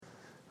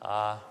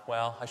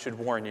Well, I should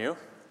warn you.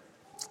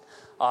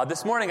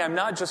 This morning, I'm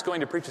not just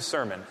going to preach a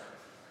sermon.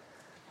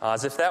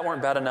 As if that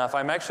weren't bad enough,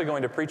 I'm actually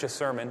going to preach a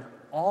sermon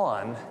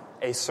on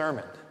a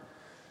sermon.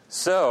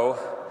 So,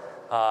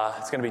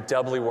 it's going to be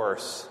doubly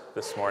worse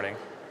this morning.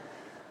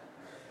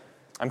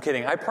 I'm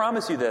kidding. I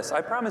promise you this.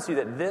 I promise you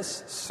that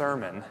this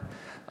sermon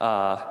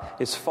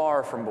is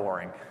far from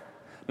boring.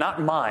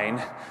 Not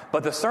mine,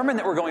 but the sermon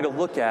that we're going to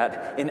look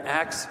at in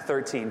Acts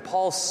 13,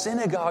 Paul's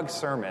synagogue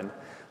sermon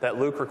that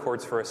Luke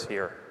records for us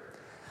here.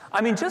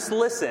 I mean, just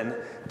listen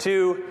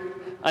to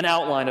an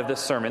outline of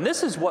this sermon.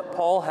 This is what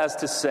Paul has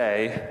to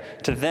say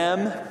to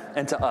them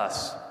and to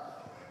us.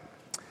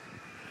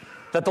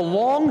 That the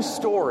long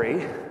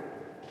story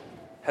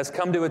has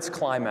come to its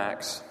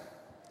climax,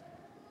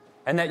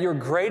 and that your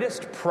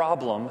greatest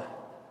problem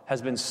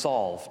has been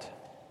solved,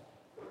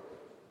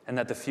 and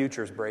that the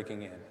future is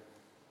breaking in.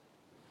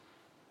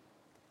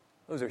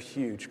 Those are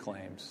huge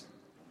claims.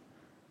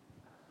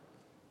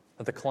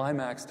 That the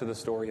climax to the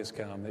story has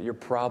come, that your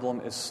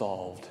problem is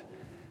solved,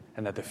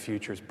 and that the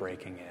future is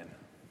breaking in.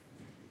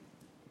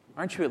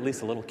 Aren't you at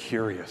least a little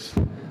curious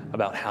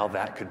about how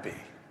that could be?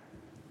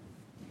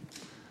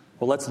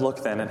 Well, let's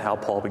look then at how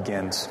Paul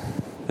begins.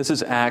 This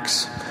is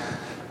Acts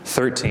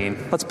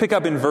 13. Let's pick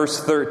up in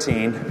verse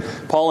 13.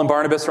 Paul and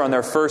Barnabas are on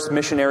their first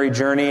missionary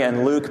journey,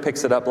 and Luke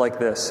picks it up like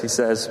this. He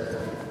says,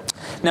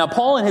 "Now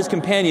Paul and his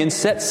companions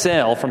set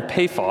sail from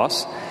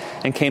Paphos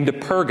and came to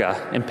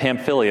Perga in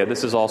Pamphylia."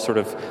 This is all sort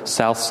of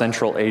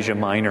south-central Asia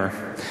Minor.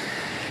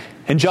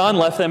 "And John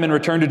left them and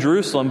returned to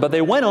Jerusalem, but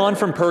they went on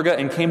from Perga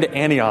and came to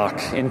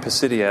Antioch in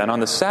Pisidia. And on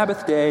the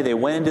Sabbath day they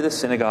went into the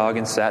synagogue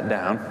and sat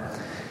down.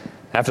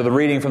 After the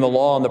reading from the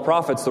law and the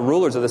prophets, the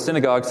rulers of the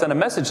synagogue sent a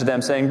message to them,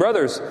 saying,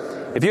 'Brothers,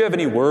 if you have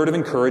any word of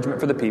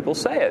encouragement for the people,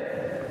 say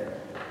it.'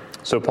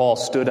 So Paul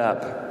stood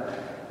up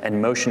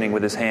and motioning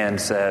with his hand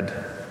said,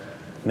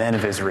 'Men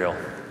of Israel,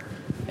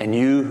 and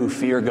you who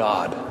fear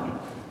God,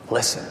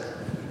 listen.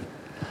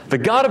 The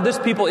God of this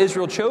people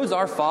Israel chose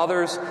our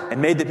fathers and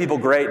made the people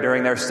great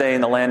during their stay in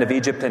the land of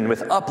Egypt, and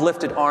with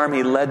uplifted arm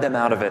he led them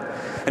out of it.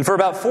 And for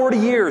about 40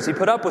 years he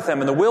put up with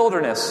them in the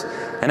wilderness.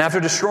 And after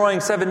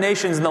destroying 7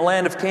 nations in the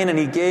land of Canaan,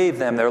 he gave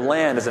them their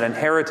land as an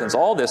inheritance.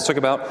 All this took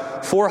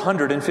about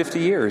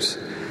 450 years.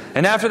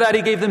 And after that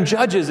he gave them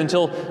judges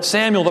until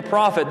Samuel the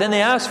prophet. Then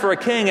they asked for a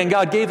king, and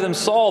God gave them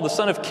Saul, the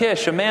son of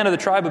Kish, a man of the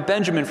tribe of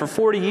Benjamin, for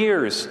 40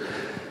 years.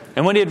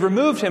 And when he had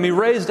removed him, he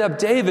raised up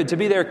David to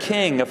be their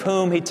king, of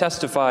whom he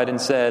testified and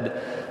said,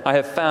 'I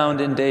have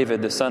found in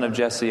David, the son of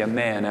Jesse, a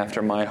man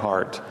after my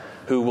heart,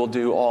 who will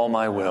do all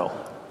my will.'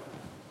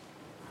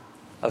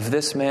 Of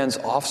this man's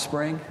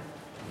offspring,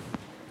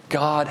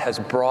 God has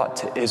brought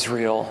to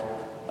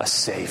Israel a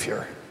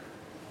Savior,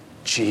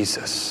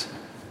 Jesus,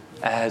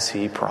 as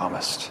he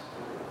promised.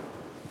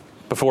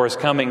 Before his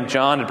coming,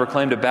 John had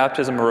proclaimed a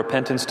baptism of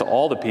repentance to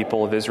all the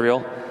people of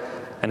Israel.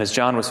 And as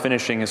John was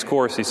finishing his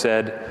course, he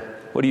said,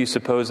 'What do you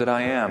suppose that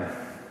I am?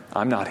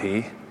 I'm not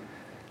he.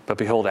 But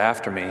behold,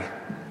 after me,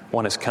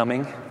 one is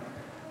coming,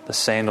 the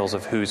sandals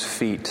of whose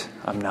feet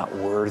I'm not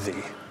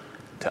worthy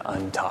to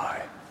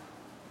untie.'"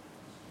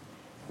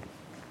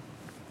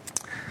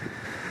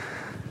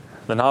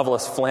 The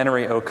novelist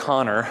Flannery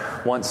O'Connor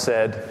once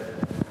said,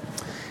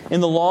 "In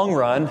the long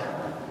run,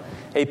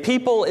 a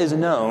people is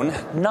known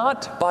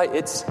not by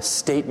its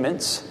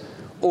statements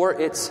or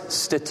its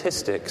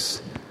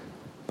statistics,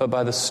 but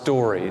by the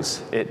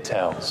stories it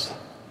tells."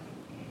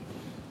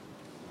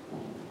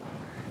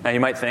 Now you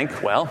might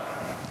think, well,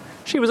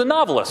 she was a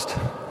novelist.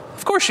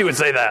 Of course she would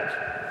say that.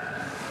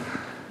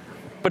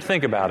 But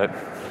think about it.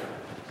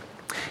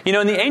 You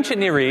know, in the ancient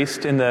Near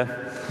East, in the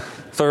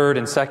 3rd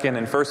and 2nd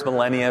and 1st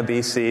millennia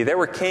BC, there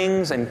were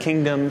kings and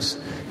kingdoms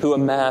who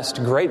amassed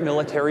great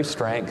military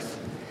strength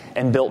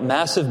and built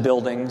massive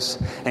buildings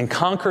and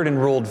conquered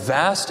and ruled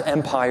vast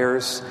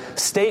empires,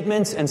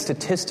 statements and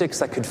statistics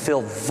that could fill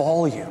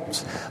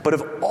volumes. But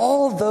of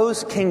all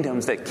those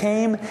kingdoms that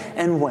came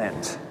and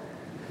went,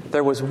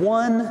 there was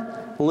one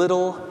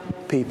little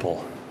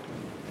people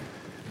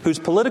whose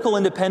political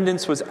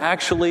independence was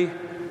actually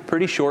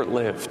pretty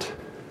short-lived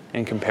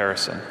in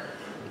comparison,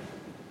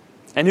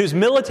 and whose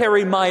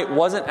military might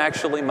wasn't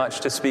actually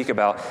much to speak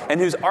about,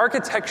 and whose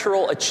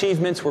architectural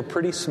achievements were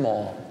pretty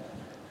small.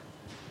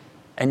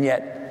 And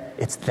yet,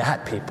 it's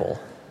that people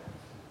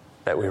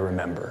that we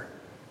remember.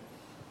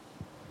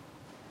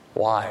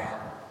 Why?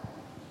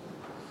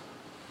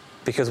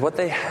 Because what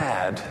they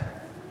had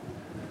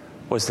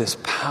was this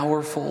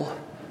powerful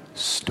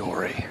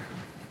story.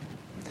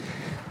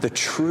 The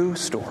true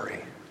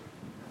story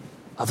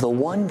of the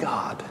one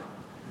God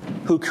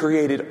who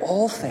created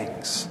all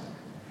things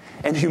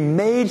and who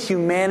made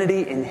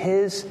humanity in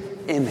his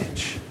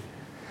image.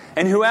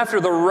 And who, after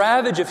the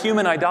ravage of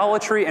human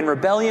idolatry and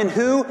rebellion,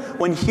 who,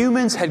 when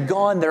humans had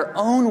gone their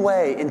own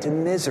way into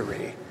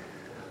misery,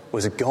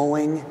 was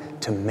going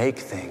to make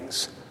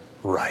things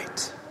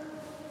right.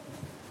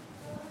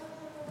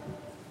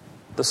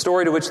 The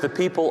story to which the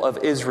people of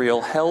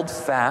Israel held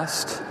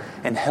fast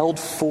and held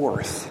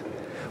forth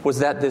was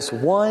that this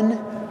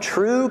one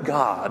true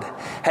God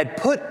had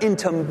put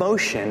into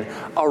motion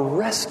a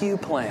rescue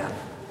plan.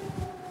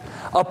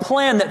 A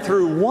plan that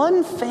through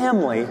one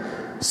family,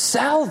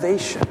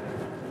 salvation,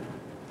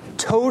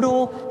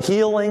 total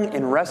healing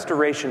and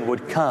restoration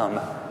would come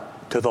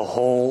to the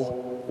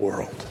whole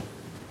world.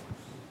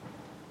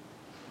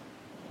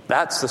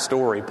 That's the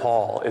story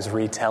Paul is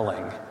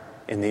retelling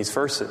in these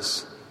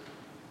verses.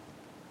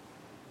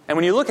 And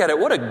when you look at it,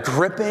 what a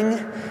gripping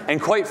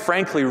and quite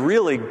frankly,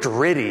 really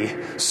gritty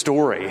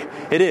story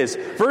it is.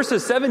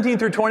 Verses 17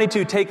 through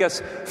 22 take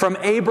us from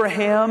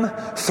Abraham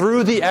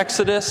through the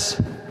Exodus,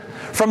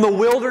 from the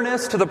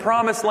wilderness to the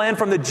promised land,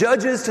 from the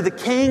judges to the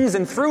kings,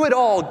 and through it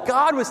all,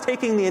 God was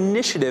taking the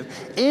initiative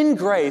in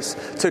grace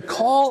to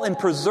call and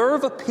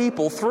preserve a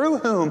people through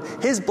whom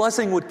His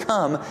blessing would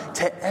come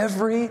to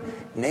every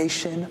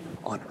nation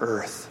on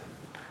earth.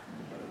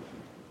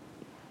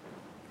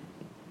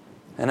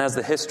 And as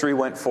the history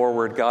went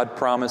forward, God's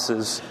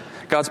promises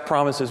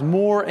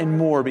more and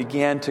more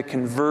began to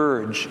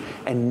converge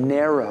and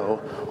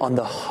narrow on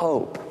the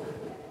hope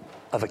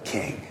of a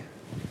king.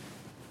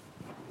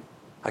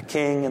 A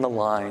king in the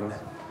line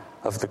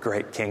of the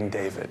great King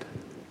David.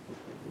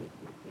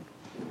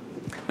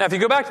 Now, if you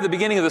go back to the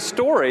beginning of the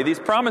story, these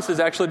promises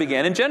actually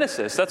began in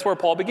Genesis. That's where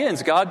Paul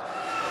begins. God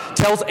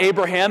tells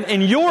Abraham,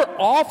 in your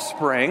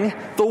offspring,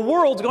 the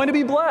world's going to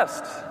be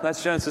blessed.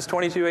 That's Genesis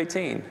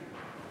 22:18.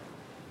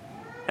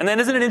 And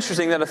then isn't it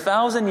interesting that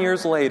 1,000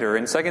 years later,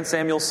 in 2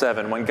 Samuel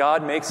 7, when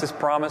God makes His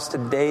promise to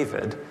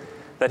David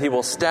that He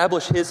will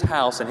establish His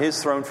house and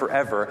His throne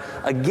forever,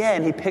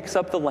 again He picks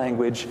up the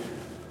language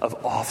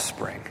of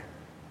offspring.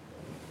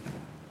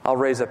 I'll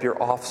raise up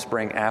your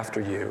offspring after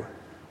you,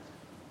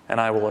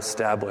 and I will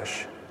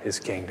establish His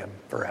kingdom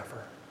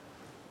forever.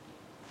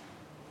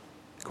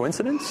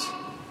 Coincidence?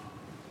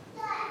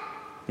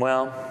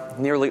 Well,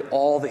 nearly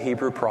all the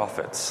Hebrew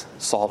prophets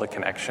saw the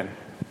connection.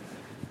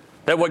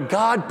 That what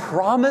God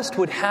promised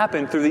would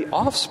happen through the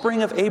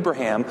offspring of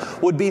Abraham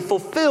would be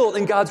fulfilled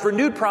in God's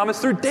renewed promise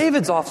through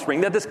David's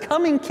offspring. That this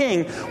coming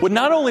king would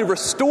not only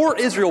restore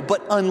Israel,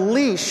 but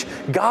unleash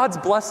God's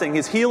blessing,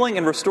 His healing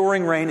and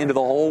restoring reign into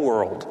the whole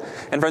world.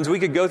 And friends, we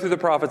could go through the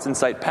prophets and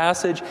cite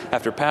passage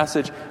after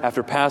passage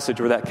after passage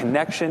where that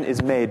connection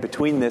is made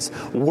between this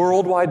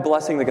worldwide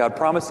blessing that God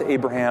promised to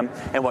Abraham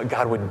and what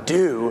God would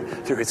do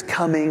through His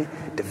coming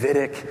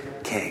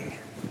Davidic king.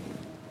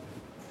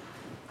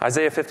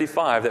 Isaiah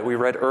 55 that we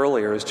read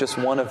earlier is just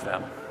one of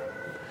them.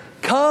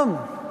 Come,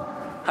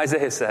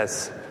 Isaiah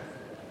says.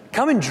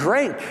 Come and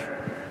drink.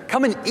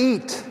 Come and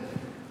eat.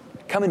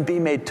 Come and be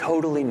made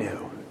totally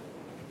new.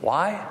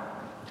 Why?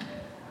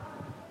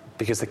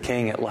 Because the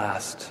King at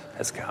last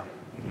has come.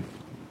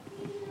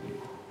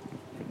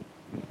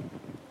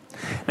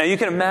 Now you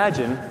can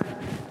imagine,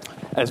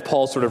 as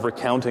Paul's sort of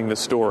recounting the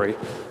story,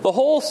 the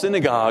whole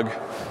synagogue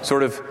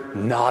sort of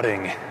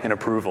nodding in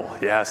approval.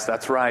 Yes,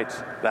 that's right.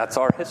 That's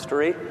our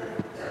history.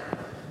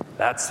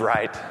 That's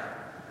right.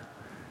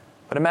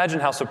 But imagine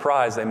how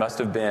surprised they must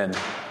have been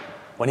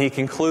when he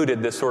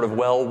concluded this sort of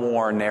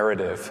well-worn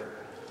narrative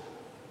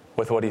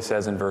with what he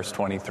says in verse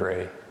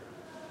 23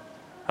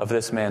 of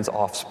this man's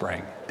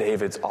offspring,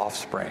 David's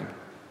offspring.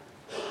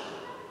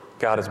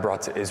 God has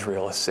brought to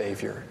Israel a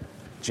Savior,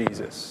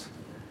 Jesus,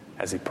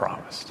 as He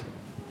promised.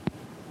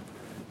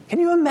 Can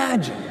you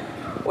imagine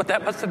what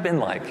that must have been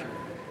like?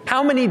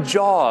 How many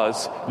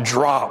jaws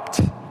dropped?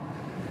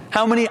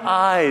 How many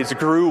eyes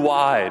grew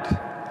wide?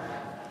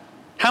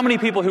 How many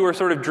people who were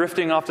sort of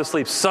drifting off to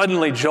sleep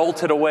suddenly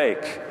jolted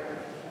awake?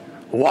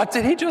 What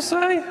did he just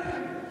say?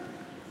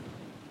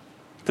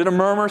 Did a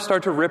murmur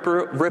start to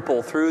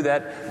ripple through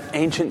that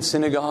ancient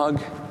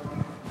synagogue?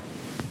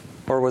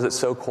 Or was it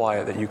so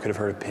quiet that you could have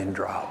heard a pin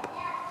drop?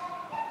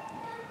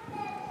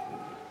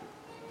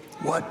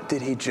 What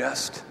did he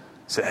just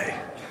say?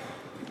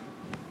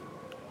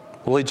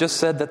 Well, he just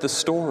said that the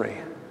story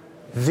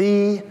of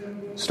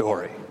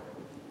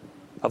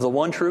the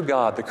one true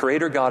God, the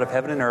creator God of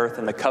heaven and earth,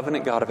 and the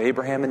covenant God of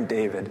Abraham and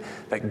David,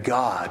 that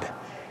God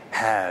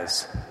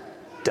has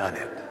done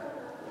it.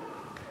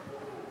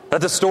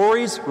 That the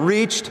story's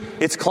reached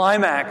its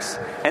climax,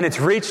 and it's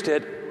reached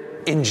it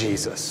in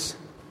Jesus.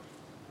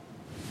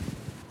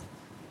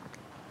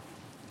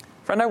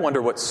 Friend, I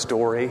wonder what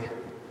story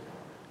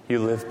you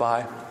live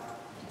by.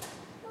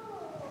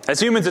 As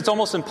humans, it's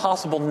almost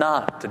impossible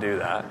not to do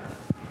that.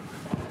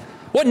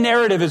 What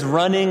narrative is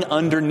running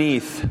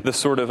underneath the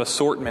sort of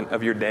assortment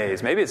of your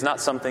days? Maybe it's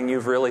not something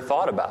you've really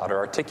thought about or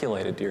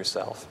articulated to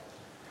yourself.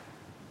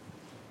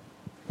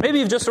 Maybe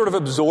you've just sort of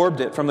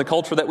absorbed it from the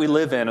culture that we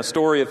live in, a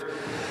story of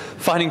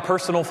finding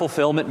personal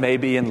fulfillment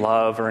maybe in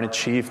love or an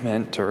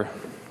achievement, or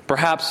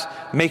perhaps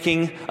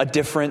making a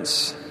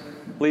difference,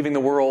 leaving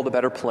the world a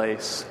better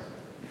place.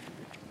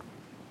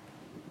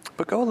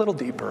 But go a little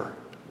deeper.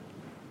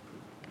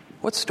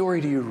 What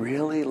story do you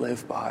really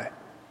live by?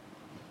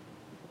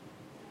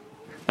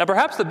 Now,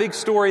 perhaps the big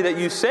story that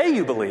you say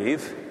you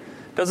believe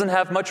doesn't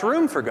have much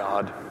room for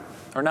God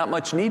or not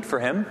much need for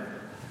Him.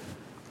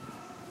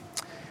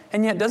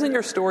 And yet, doesn't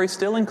your story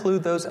still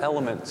include those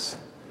elements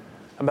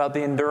about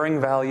the enduring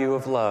value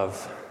of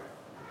love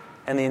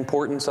and the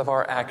importance of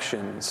our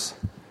actions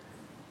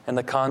and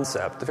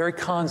the very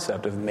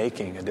concept of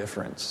making a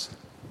difference.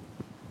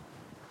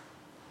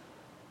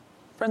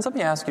 Friends, let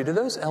me ask you, do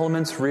those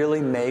elements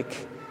really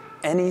make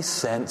any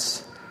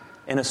sense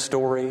in a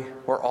story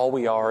where all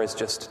we are is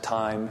just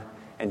time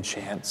and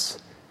chance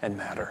and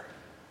matter?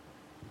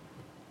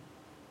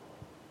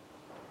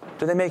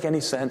 Do they make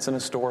any sense in a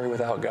story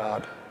without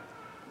God?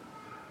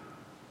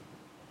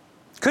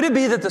 Could it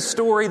be that the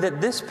story that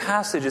this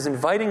passage is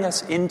inviting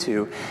us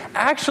into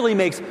actually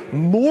makes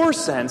more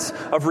sense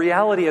of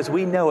reality as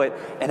we know it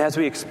and as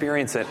we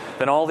experience it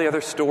than all the other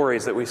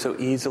stories that we so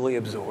easily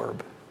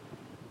absorb?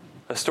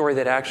 A story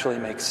that actually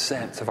makes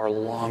sense of our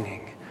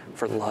longing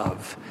for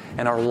love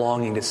and our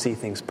longing to see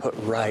things put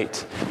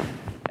right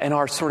and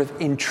our sort of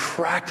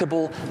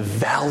intractable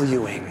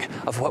valuing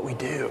of what we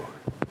do.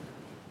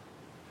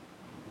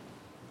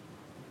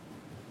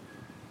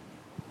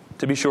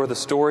 To be sure, the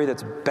story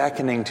that's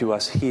beckoning to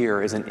us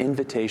here is an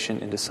invitation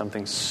into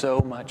something so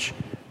much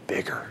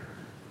bigger.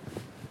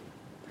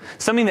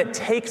 Something that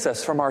takes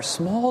us from our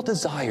small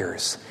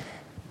desires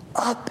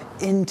up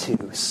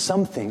into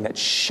something that's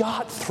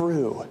shot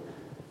through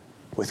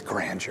with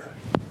grandeur.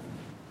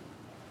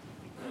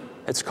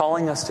 It's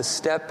calling us to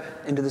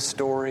step into the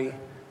story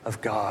of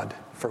God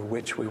for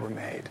which we were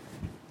made.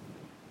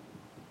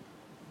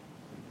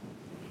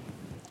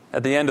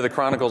 At the end of the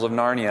Chronicles of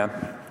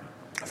Narnia,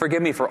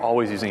 forgive me for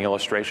always using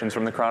illustrations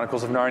from the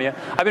Chronicles of Narnia.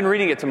 I've been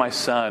reading it to my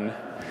son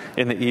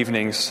in the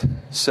evenings,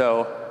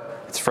 so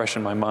it's fresh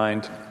in my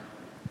mind.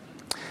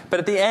 But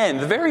at the end,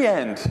 the very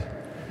end,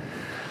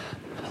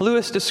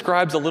 Lewis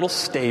describes a little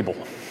stable,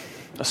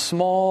 a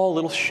small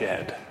little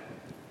shed,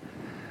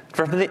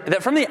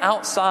 that from the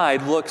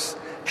outside looks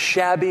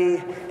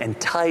shabby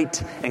and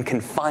tight and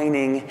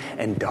confining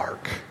and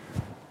dark.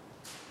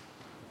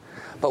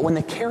 But when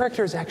the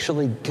characters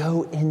actually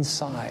go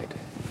inside,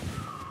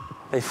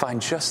 they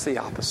find just the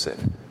opposite.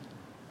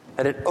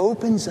 That it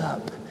opens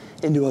up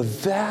into a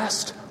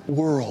vast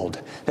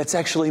world that's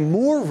actually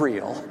more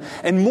real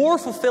and more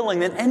fulfilling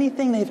than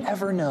anything they've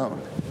ever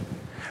known.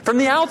 From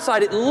the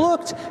outside, it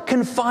looked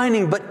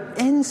confining, but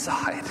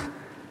inside,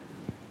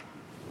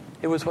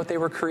 it was what they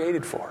were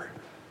created for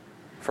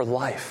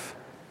life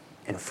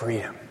and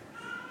freedom.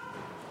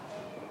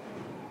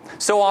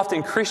 So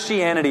often,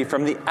 Christianity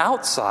from the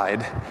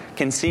outside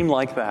can seem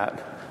like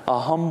that, a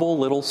humble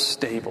little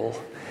stable,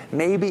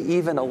 maybe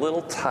even a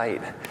little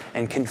tight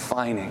and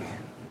confining.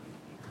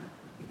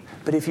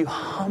 But if you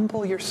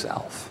humble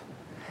yourself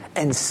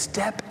and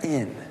step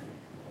in,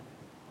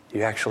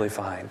 you actually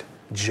find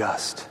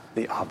just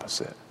the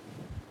opposite.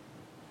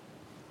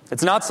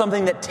 It's not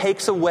something that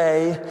takes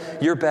away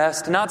your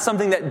best, not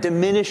something that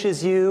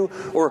diminishes you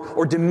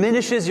or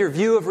diminishes your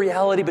view of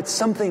reality, but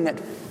something that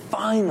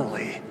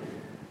finally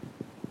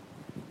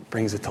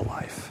brings it to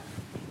life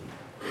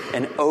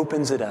and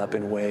opens it up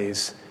in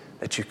ways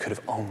that you could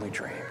have only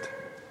dreamed.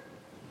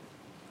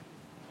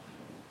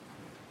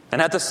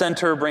 And at the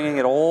center, bringing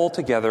it all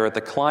together, at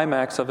the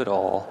climax of it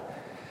all,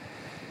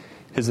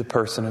 is the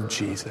person of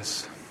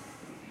Jesus.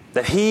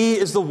 That he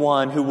is the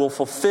one who will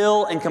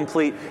fulfill and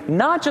complete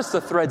not just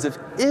the threads of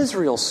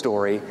Israel's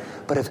story,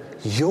 but of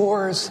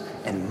yours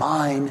and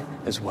mine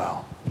as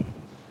well.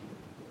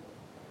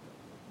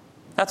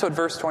 That's what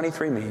verse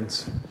 23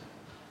 means.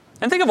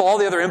 And think of all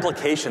the other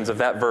implications of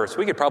that verse.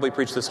 We could probably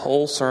preach this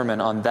whole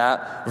sermon on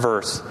that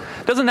verse.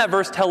 Doesn't that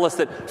verse tell us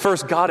that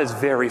first, God is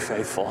very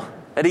faithful?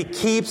 That he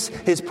keeps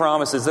his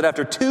promises, that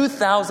after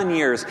 2,000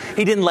 years,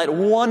 he didn't let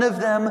one of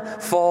them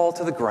fall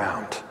to the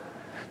ground.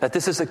 That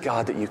this is a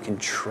God that you can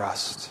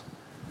trust,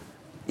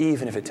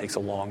 even if it takes a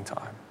long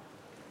time.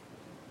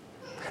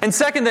 And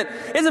second, that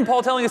isn't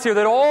Paul telling us here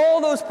that all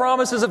those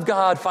promises of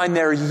God find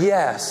their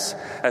yes,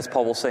 as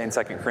Paul will say in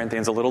 2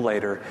 Corinthians a little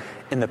later,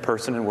 in the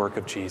person and work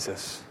of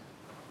Jesus.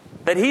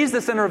 That he's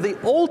the center of the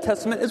Old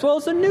Testament as well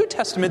as the New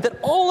Testament, that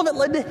all of it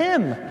led to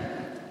him.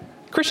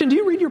 Christian, do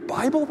you read your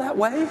Bible that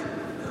way?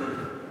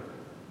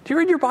 Do you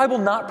read your Bible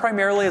not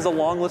primarily as a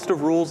long list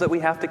of rules that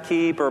we have to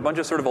keep or a bunch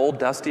of sort of old,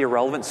 dusty,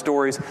 irrelevant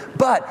stories,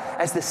 but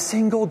as the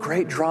single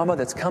great drama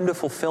that's come to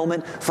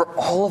fulfillment for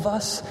all of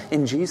us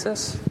in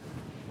Jesus?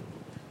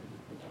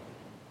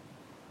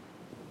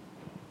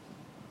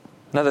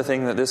 Another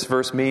thing that this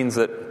verse means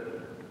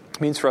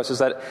for us is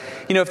that,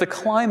 if the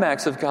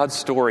climax of God's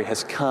story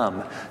has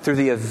come through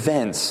the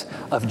events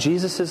of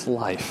Jesus'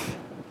 life,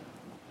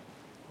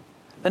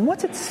 then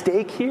what's at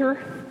stake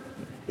here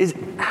is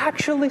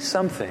actually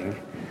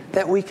something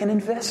that we can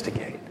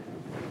investigate.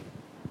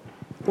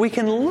 We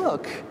can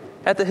look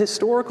at the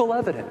historical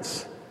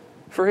evidence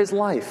for his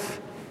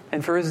life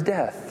and for his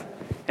death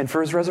and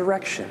for his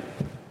resurrection.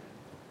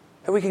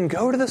 That we can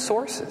go to the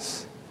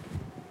sources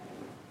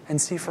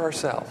and see for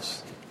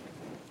ourselves.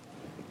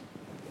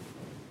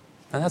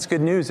 And that's good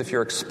news if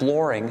you're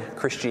exploring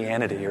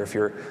Christianity or if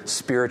you're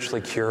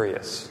spiritually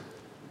curious.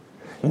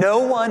 No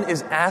one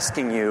is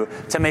asking you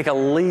to make a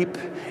leap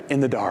in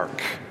the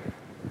dark.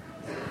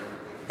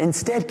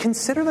 Instead,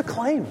 consider the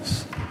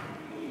claims.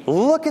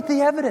 Look at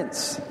the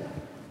evidence.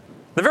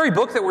 The very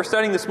book that we're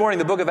studying this morning,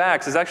 the book of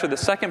Acts, is actually the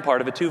second part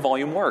of a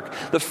 2-volume work.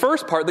 The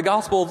first part, the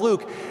Gospel of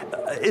Luke,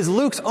 is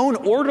Luke's own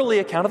orderly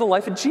account of the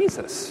life of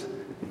Jesus,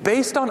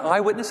 based on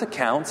eyewitness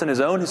accounts and his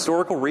own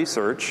historical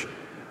research,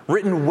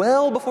 written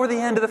well before the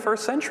end of the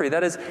first century,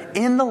 that is,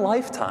 in the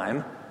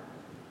lifetime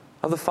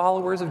of the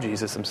followers of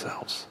Jesus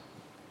themselves.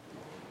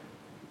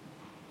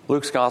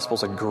 Luke's Gospel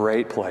is a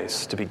great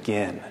place to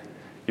begin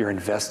your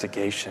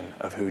investigation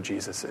of who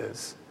Jesus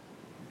is.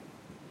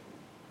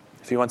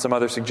 If you want some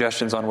other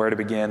suggestions on where to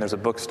begin, there's a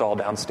book stall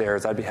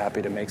downstairs. I'd be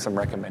happy to make some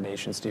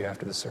recommendations to you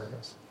after the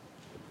service.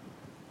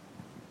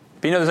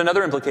 But there's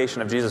another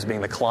implication of Jesus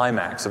being the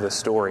climax of this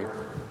story.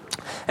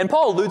 And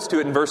Paul alludes to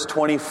it in verse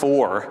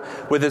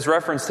 24 with his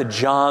reference to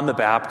John the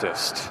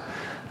Baptist.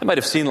 That might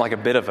have seemed like a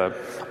bit of an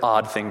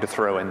odd thing to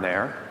throw in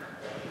there.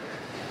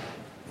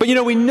 But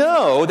we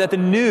know that the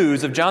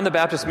news of John the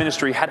Baptist's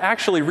ministry had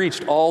actually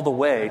reached all the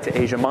way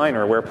to Asia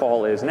Minor, where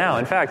Paul is now.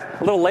 In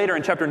fact, a little later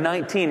in chapter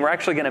 19, we're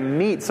actually going to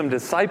meet some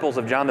disciples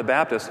of John the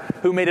Baptist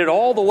who made it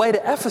all the way to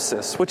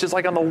Ephesus, which is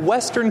like on the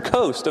western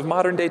coast of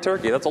modern-day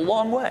Turkey. That's a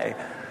long way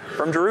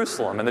from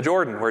Jerusalem and the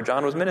Jordan, where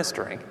John was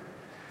ministering.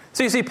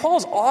 So you see,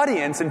 Paul's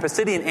audience in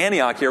Pisidian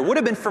Antioch here would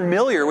have been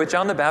familiar with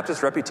John the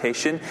Baptist's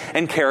reputation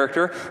and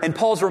character, and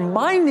Paul's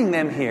reminding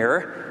them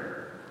here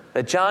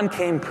that John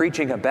came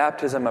preaching a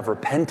baptism of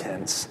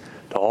repentance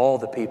to all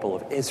the people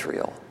of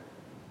Israel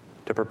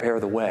to prepare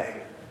the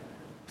way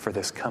for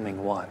this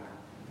coming one.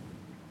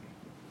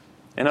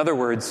 In other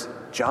words,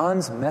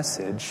 John's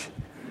message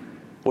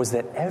was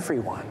that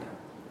everyone,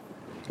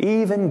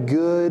 even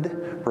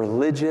good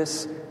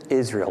religious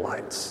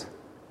Israelites,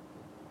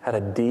 had a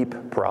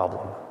deep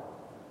problem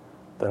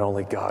that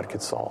only God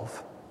could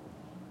solve.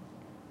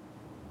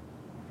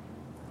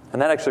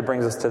 And that actually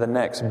brings us to the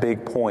next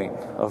big point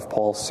of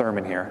Paul's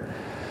sermon here.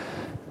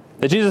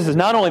 That Jesus is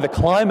not only the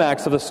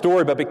climax of the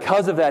story, but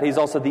because of that, he's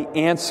also the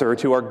answer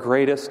to our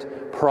greatest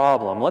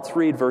problem. Let's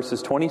read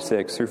verses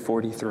 26 through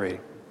 43.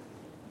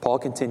 Paul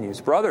continues,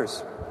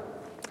 "Brothers,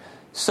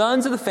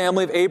 sons of the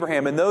family of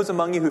Abraham, and those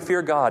among you who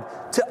fear God,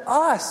 to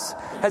us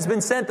has been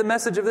sent the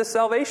message of this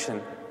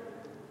salvation.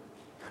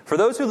 For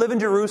those who live in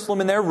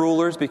Jerusalem and their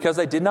rulers, because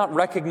they did not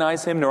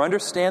recognize him nor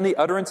understand the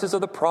utterances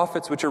of the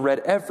prophets which are read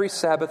every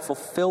Sabbath,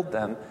 fulfilled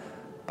them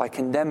by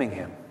condemning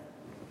him.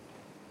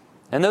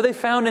 And though they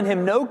found in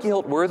him no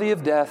guilt worthy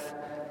of death,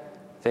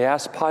 they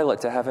asked Pilate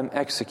to have him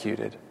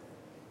executed.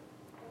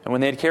 And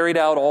when they had carried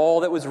out all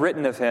that was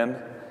written of him,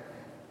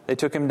 they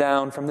took him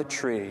down from the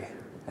tree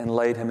and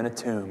laid him in a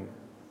tomb.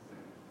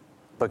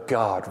 But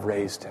God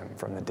raised him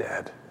from the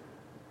dead.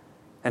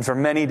 And for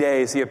many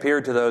days he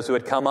appeared to those who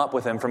had come up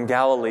with him from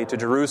Galilee to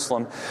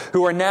Jerusalem,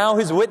 who are now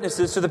his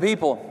witnesses to the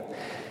people.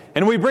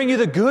 And we bring you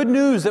the good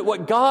news that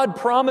what God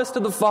promised to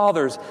the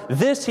fathers,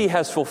 this he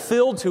has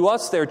fulfilled to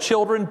us, their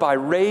children, by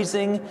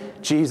raising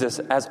Jesus.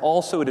 As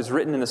also it is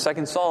written in the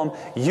second Psalm,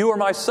 'You are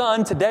my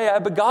son, today I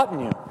have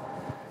begotten you.'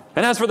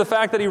 And as for the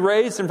fact that he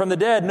raised him from the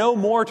dead, no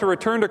more to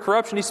return to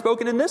corruption, he's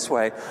spoken in this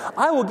way,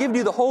 'I will give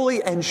you the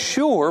holy and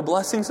sure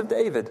blessings of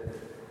David.'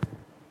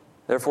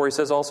 Therefore, he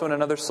says also in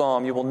another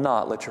psalm, 'You will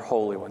not let your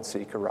Holy One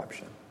see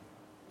corruption.'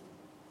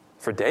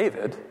 For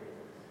David,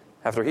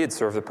 after he had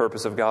served the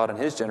purpose of God in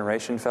his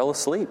generation, fell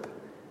asleep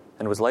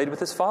and was laid with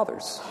his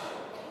fathers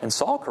and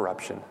saw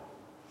corruption.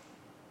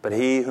 But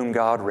he whom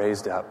God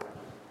raised up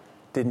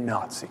did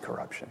not see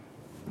corruption.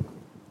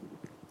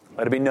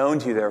 Let it be known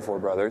to you, therefore,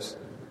 brothers,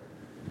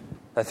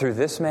 that through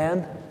this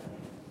man,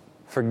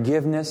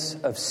 forgiveness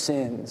of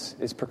sins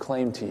is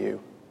proclaimed to you.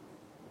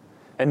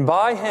 And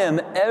by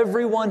him,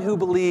 everyone who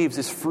believes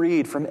is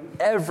freed from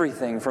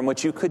everything from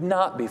which you could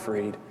not be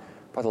freed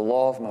by the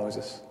law of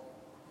Moses.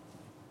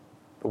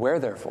 Beware,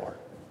 therefore,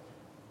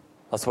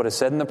 lest what is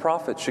said in the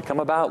prophets should come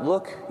about.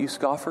 Look, you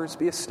scoffers,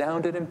 be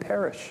astounded and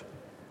perish.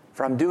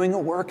 For I'm doing a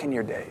work in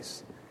your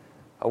days,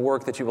 a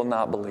work that you will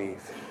not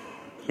believe,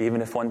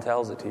 even if one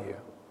tells it to you."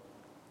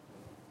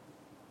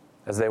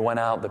 As they went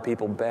out, the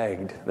people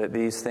begged that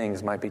these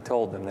things might be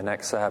told them the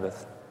next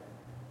Sabbath.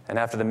 And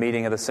after the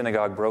meeting of the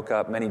synagogue broke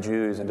up, many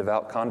Jews and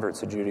devout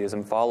converts to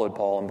Judaism followed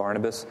Paul and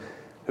Barnabas,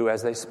 who,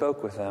 as they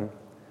spoke with them,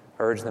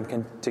 urged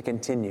them to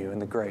continue in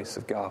the grace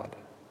of God.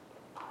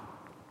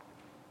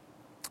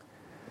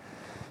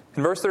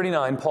 In verse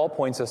 39, Paul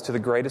points us to the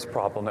greatest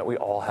problem that we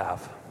all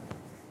have.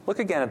 Look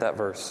again at that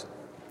verse.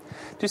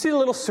 Do you see the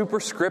little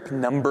superscript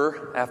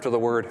number after the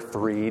word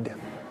freed?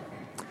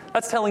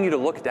 That's telling you to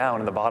look down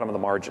in the bottom of the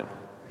margin.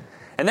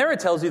 And there it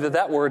tells you that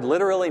that word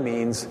literally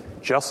means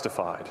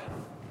justified.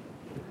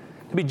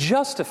 To be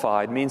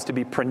justified means to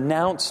be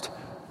pronounced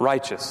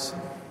righteous.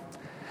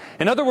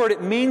 In other words,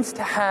 it means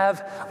to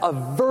have a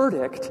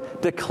verdict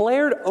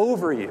declared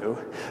over you,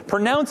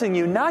 pronouncing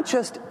you not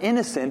just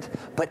innocent,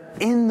 but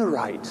in the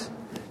right,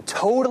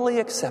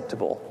 totally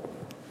acceptable,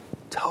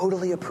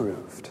 totally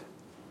approved.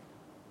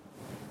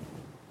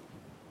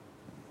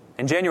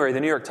 In January, the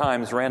New York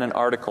Times ran an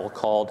article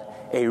called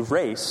 "A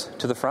Race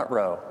to the Front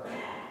Row."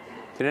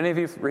 Did any of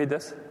you read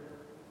this?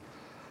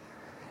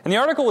 And the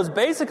article was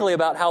basically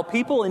about how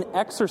people in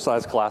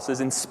exercise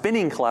classes, in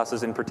spinning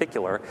classes in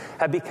particular,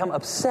 have become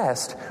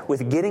obsessed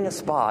with getting a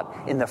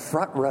spot in the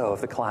front row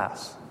of the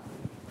class.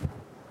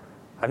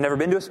 I've never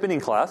been to a spinning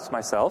class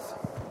myself,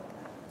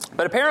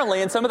 but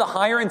apparently in some of the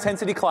higher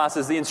intensity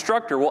classes, the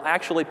instructor will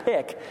actually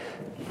pick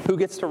who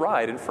gets to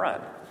ride in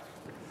front.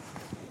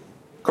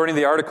 According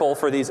to the article,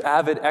 for these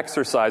avid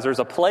exercisers,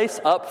 a place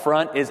up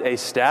front is a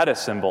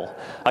status symbol,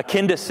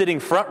 akin to sitting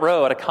front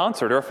row at a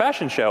concert or a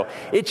fashion show.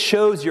 It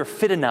shows you're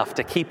fit enough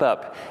to keep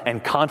up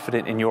and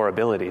confident in your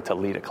ability to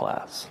lead a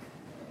class.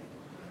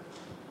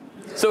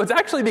 So it's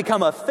actually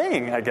become a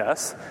thing, I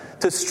guess,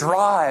 to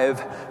strive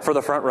for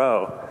the front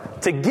row,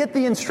 to get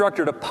the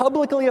instructor to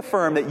publicly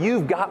affirm that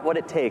you've got what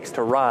it takes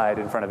to ride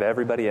in front of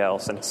everybody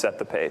else and set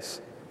the pace.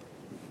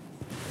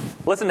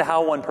 Listen to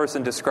how one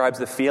person describes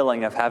the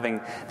feeling of having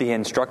the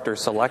instructor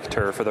select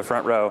her for the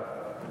front row.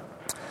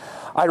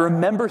 I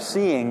remember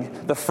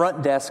seeing the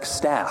front desk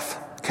staff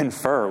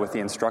confer with the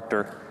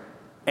instructor,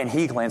 and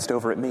he glanced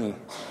over at me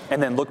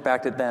and then looked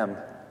back at them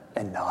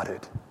and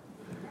nodded.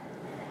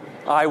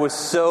 I was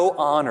so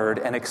honored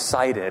and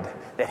excited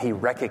that he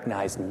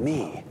recognized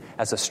me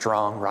as a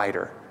strong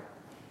rider.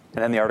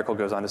 And then the article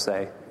goes on to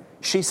say,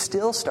 she's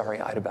still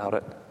starry-eyed about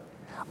it.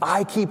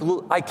 I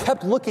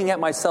kept looking at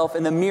myself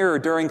in the mirror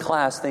during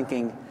class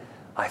thinking,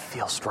 I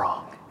feel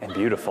strong and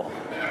beautiful.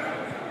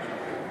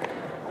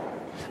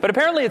 But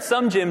apparently at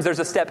some gyms, there's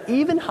a step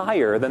even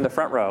higher than the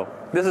front row.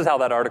 This is how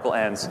that article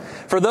ends.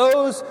 For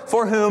those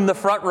for whom the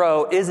front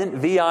row isn't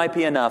VIP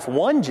enough,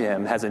 one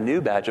gym has a new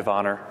badge of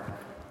honor,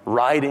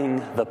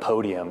 riding the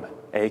podium,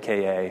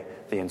 a.k.a.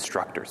 the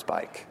instructor's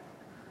bike.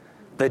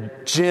 The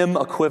gym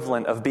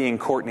equivalent of being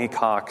Courtney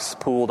Cox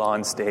pulled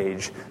on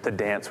stage to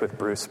dance with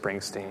Bruce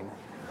Springsteen.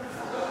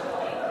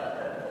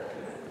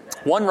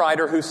 One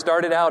rider who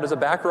started out as a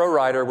back row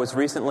rider was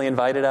recently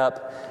invited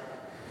up.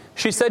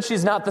 She said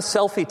she's not the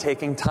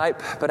selfie-taking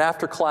type, but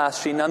after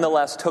class she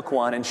nonetheless took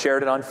one and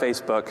shared it on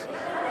Facebook,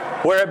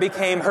 where it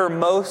became her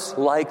most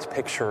liked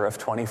picture of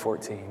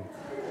 2014.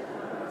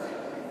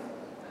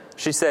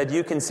 She said,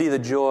 you can see the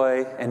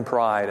joy and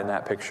pride in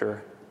that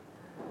picture.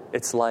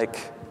 It's like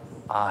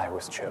I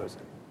was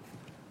chosen.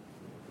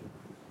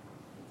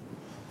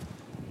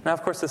 Now,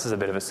 of course, this is a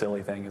bit of a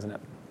silly thing, isn't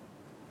it?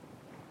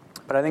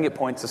 But I think it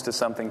points us to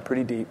something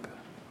pretty deep.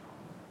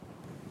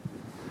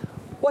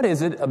 What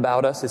is it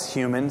about us as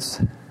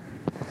humans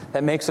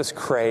that makes us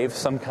crave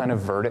some kind of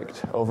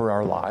verdict over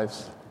our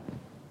lives?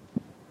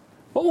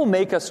 What will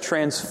make us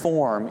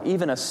transform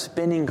even a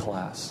spinning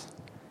class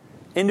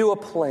into a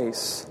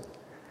place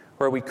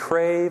where we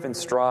crave and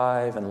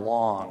strive and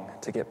long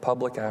to get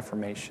public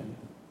affirmation,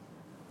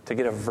 to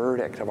get a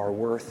verdict of our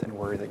worth and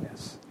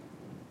worthiness?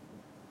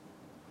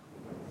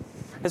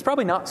 It's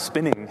probably not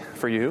spinning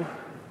for you.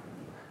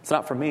 It's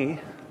not for me.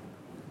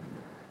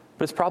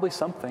 But it's probably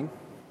something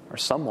or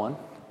someone.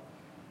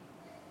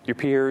 Your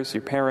peers,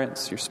 your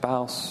parents, your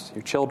spouse,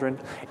 your children.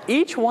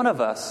 Each one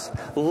of us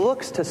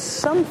looks to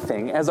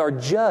something as our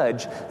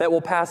judge that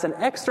will pass an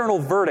external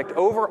verdict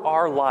over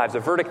our lives, a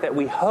verdict that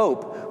we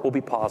hope will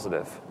be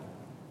positive.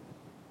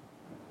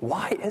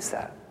 Why is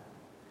that?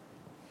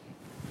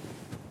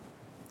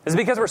 Is it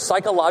because we're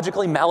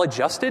psychologically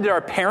maladjusted? Did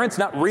our parents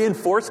not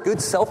reinforce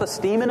good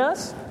self-esteem in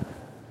us?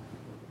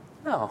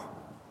 No.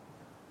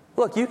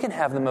 Look, you can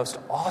have the most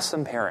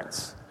awesome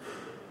parents,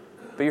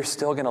 but you're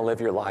still going to live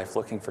your life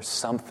looking for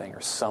something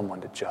or someone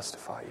to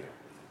justify you.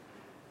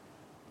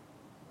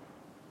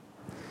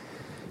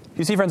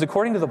 You see, friends,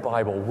 according to the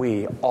Bible,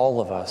 we, all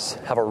of us,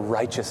 have a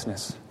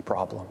righteousness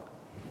problem.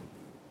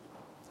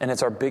 And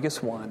it's our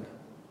biggest one.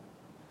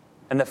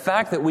 And the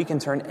fact that we can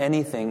turn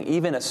anything,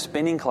 even a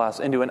spinning class,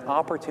 into an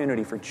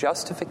opportunity for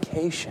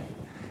justification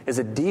is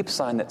a deep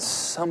sign that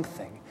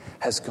something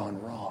has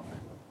gone wrong.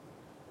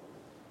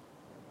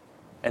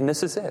 And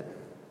this is it.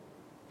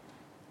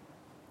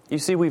 You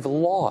see, we've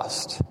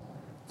lost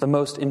the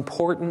most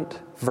important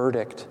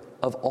verdict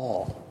of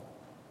all.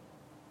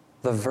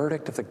 The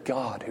verdict of the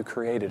God who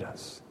created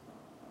us.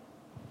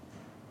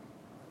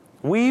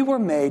 We were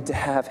made to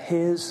have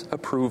His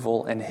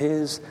approval and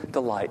His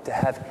delight, to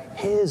have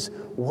His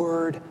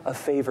word of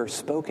favor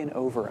spoken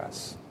over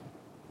us.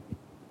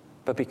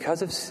 But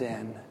because of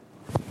sin,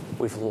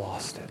 we've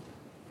lost it.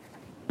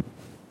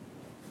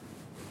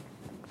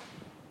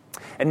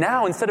 And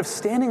now, instead of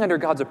standing under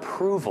God's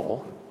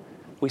approval,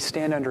 we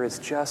stand under His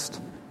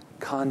just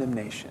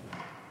condemnation.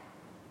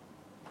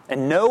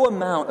 And no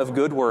amount of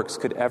good works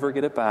could ever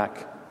get it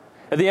back.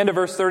 At the end of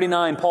verse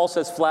 39, Paul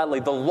says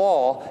flatly, the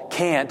law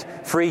can't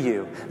free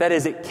you. That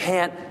is, it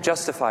can't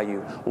justify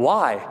you.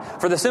 Why?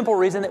 For the simple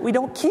reason that we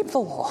don't keep the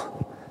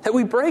law. That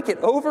we break it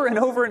over and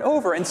over and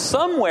over. And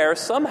somewhere,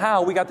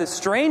 somehow, we got this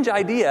strange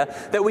idea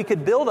that we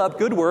could build up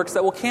good works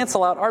that will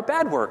cancel out our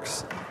bad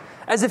works.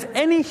 As if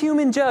any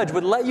human judge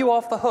would let you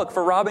off the hook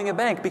for robbing a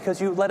bank because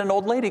you let an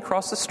old lady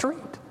cross the street.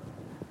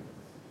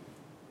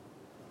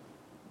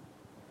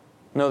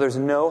 No, there's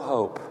no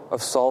hope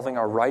of solving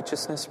our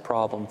righteousness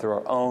problem through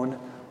our own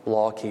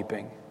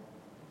law-keeping.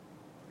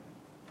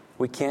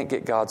 We can't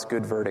get God's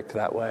good verdict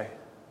that way.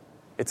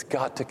 It's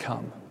got to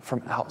come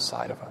from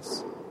outside of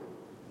us.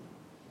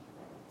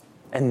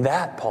 And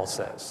that, Paul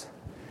says,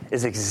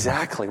 is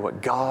exactly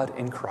what God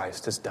in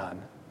Christ has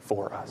done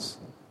for us.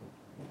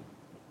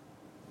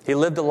 He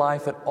lived a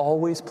life that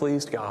always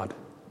pleased God.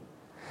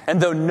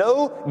 And though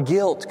no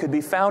guilt could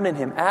be found in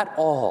him at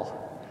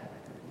all,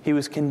 he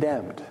was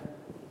condemned,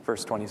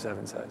 verse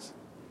 27 says.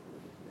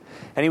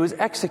 And he was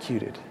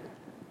executed,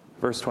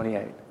 verse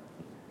 28.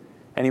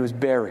 And he was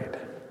buried,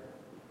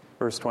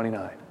 verse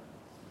 29.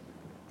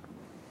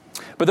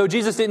 But though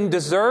Jesus didn't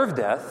deserve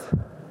death,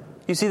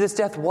 you see, this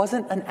death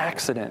wasn't an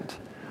accident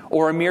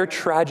or a mere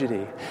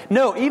tragedy.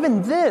 No,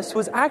 even this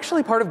was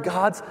actually part of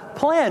God's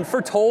plan,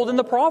 foretold in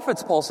the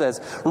prophets, Paul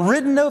says,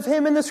 written of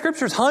him in the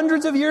Scriptures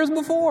hundreds of years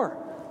before.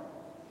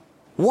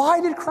 Why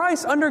did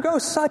Christ undergo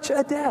such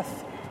a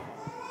death?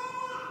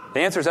 The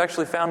answer is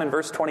actually found in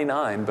verse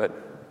 29, but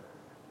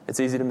it's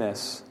easy to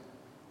miss.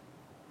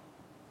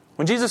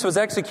 When Jesus was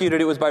executed,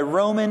 it was by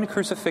Roman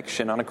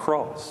crucifixion on a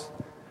cross.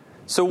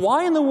 So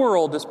why in the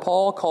world does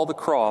Paul call the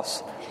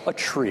cross a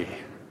tree?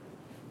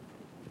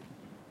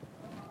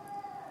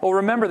 Well,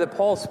 remember that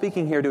Paul is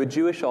speaking here to a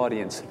Jewish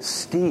audience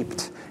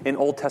steeped in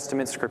Old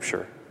Testament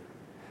Scripture.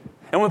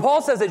 And when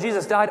Paul says that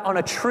Jesus died on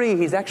a tree,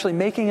 he's actually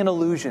making an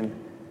allusion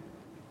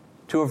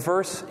to a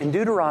verse in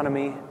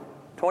Deuteronomy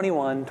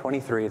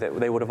 21:23 that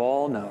they would have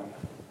all known,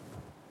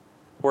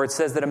 where it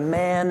says that a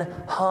man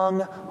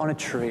hung on a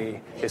tree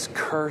is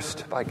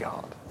cursed by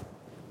God.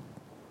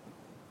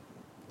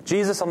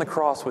 Jesus on the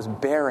cross was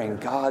bearing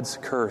God's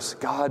curse,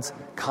 God's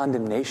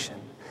condemnation,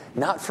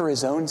 not for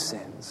his own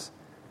sins,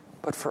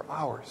 but for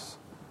ours.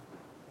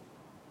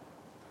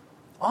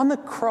 On the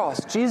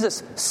cross,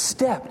 Jesus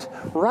stepped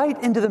right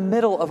into the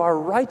middle of our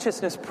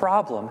righteousness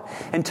problem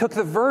and took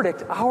the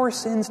verdict our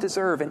sins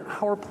deserve in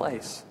our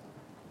place.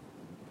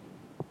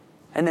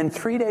 And then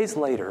 3 days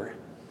later,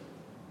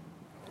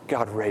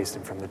 God raised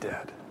him from the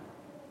dead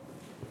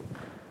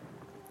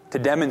to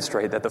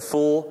demonstrate that the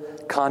full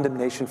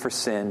condemnation for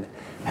sin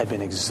had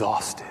been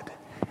exhausted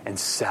and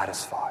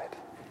satisfied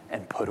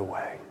and put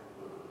away.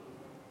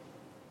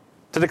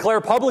 To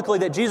declare publicly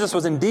that Jesus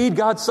was indeed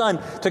God's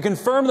Son, to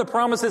confirm the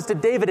promises to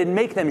David and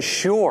make them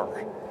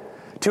sure,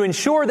 to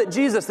ensure that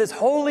Jesus, this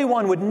Holy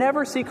One, would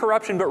never see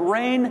corruption but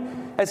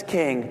reign as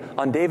King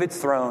on David's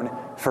throne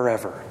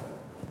forever.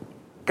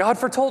 God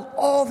foretold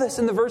all this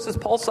in the verses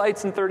Paul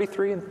cites in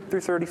 33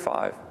 through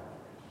 35.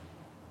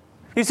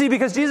 You see,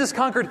 because Jesus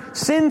conquered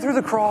sin through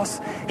the cross,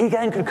 he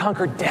again could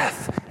conquer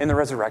death in the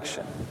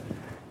resurrection.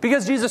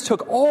 Because Jesus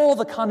took all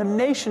the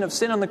condemnation of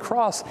sin on the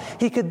cross,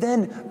 he could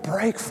then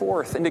break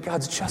forth into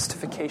God's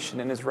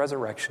justification in his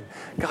resurrection,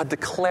 God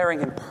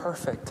declaring him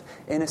perfect,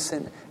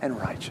 innocent, and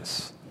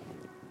righteous.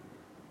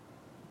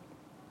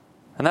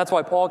 And that's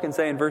why Paul can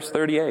say in verse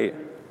 38,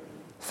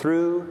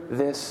 through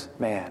this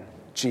man,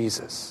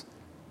 Jesus,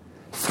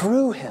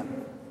 through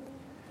him,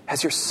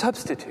 as your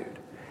substitute,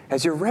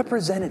 as your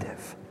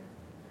representative,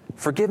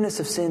 forgiveness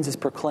of sins is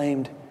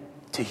proclaimed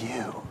to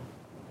you.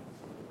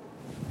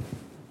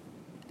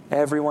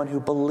 Everyone who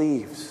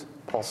believes,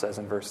 Paul says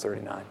in verse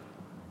 39,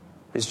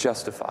 is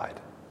justified,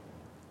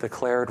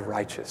 declared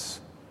righteous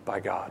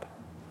by God.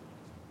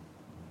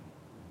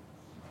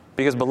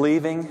 Because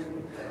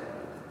believing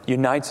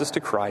unites us to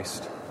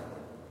Christ,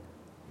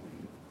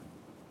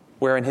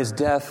 wherein his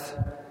death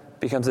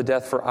becomes a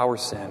death for our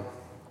sin,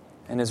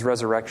 and his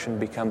resurrection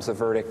becomes the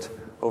verdict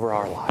over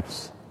our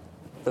lives,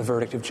 the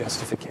verdict of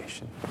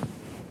justification.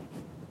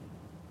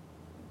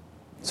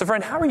 So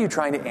friend, how are you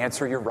trying to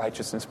answer your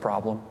righteousness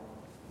problem?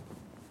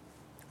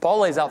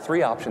 Paul lays out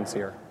 3 options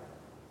here.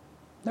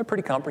 They're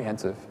pretty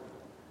comprehensive.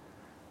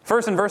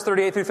 First, in verse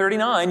 38 through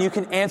 39, you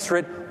can answer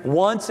it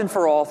once and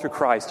for all through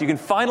Christ. You can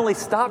finally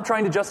stop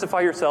trying to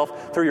justify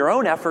yourself through your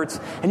own efforts,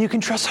 and you can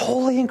trust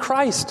wholly in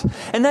Christ.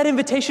 And that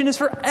invitation is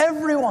for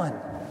everyone.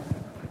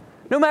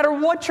 No matter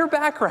what your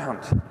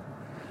background,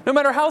 no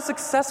matter how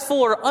successful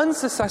or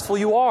unsuccessful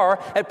you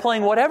are at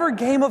playing whatever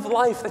game of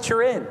life that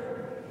you're in.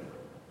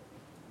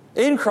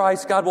 In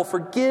Christ, God will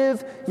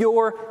forgive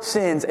your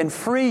sins and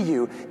free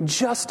you,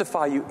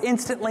 justify you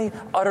instantly,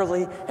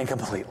 utterly, and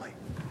completely.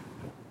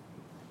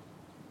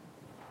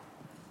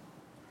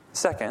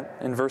 Second,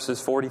 in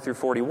verses 40 through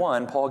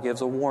 41, Paul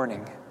gives a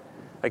warning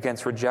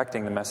against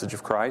rejecting the message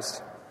of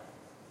Christ.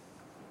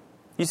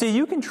 You see,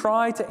 you can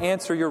try to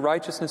answer your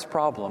righteousness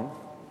problem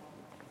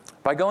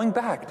by going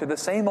back to the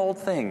same old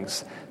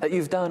things that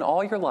you've done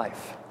all your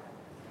life.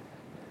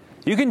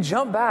 You can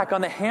jump back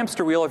on the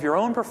hamster wheel of your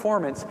own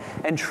performance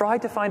and try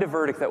to find a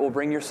verdict that will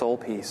bring your soul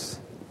peace.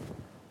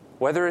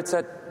 Whether it's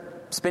at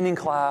spinning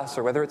class,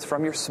 or whether it's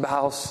from your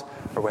spouse,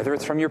 or whether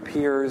it's from your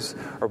peers,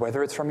 or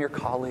whether it's from your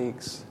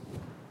colleagues.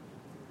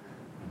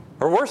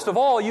 Or worst of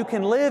all, you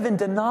can live in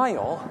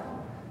denial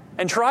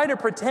and try to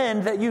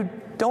pretend that you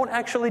don't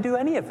actually do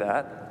any of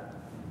that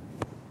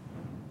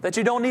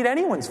you don't need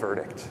anyone's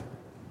verdict.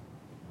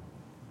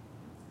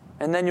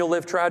 And then you'll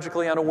live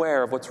tragically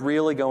unaware of what's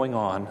really going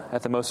on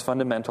at the most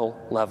fundamental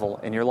level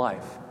in your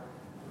life.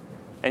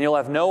 And you'll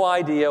have no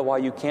idea why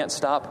you can't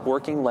stop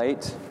working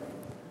late.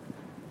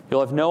 You'll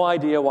have no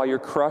idea why you're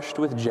crushed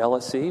with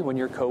jealousy when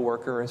your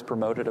coworker is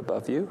promoted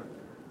above you.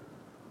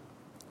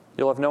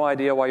 You'll have no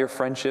idea why your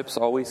friendships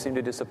always seem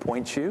to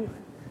disappoint you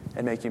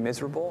and make you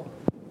miserable.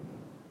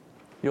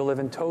 You'll live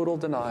in total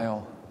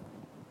denial,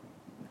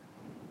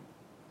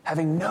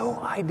 having no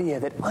idea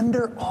that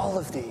under all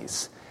of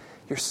these,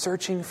 you're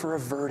searching for a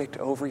verdict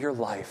over your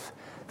life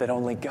that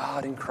only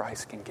God in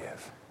Christ can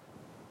give.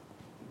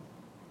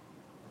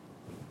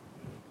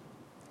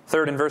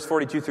 Third, in verse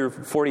 42 through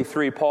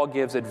 43, Paul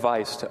gives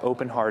advice to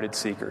open-hearted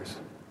seekers.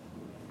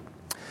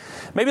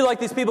 Maybe like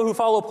these people who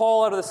follow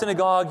Paul out of the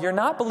synagogue, you're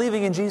not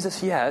believing in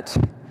Jesus yet,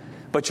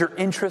 but your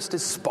interest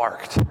is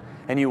sparked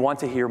and you want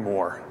to hear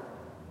more.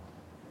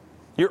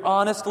 You're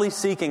honestly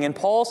seeking, and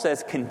Paul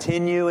says,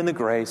 continue in the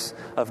grace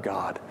of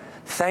God.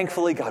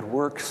 Thankfully, God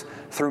works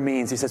through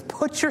means. He says,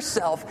 put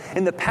yourself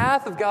in the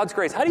path of God's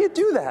grace. How do you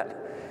do that?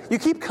 You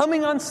keep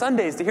coming on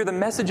Sundays to hear the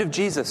message of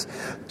Jesus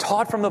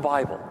taught from the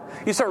Bible.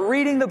 You start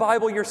reading the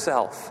Bible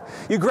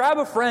yourself. You grab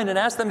a friend and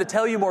ask them to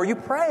tell you more. You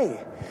pray,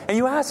 and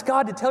you ask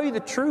God to tell you the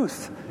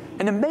truth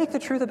and to make the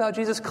truth about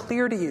Jesus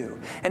clear to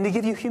you and to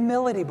give you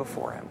humility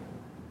before Him.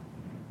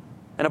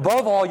 And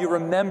above all, you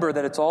remember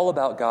that it's all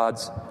about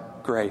God's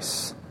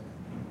grace.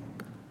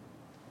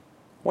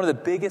 One of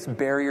the biggest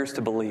barriers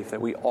to belief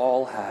that we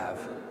all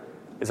have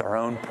is our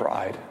own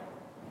pride.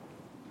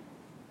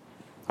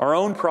 Our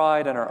own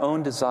pride and our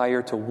own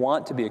desire to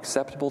want to be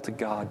acceptable to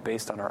God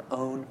based on our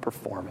own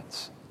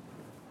performance.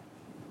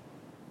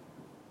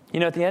 You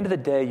know, at the end of the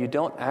day, you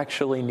don't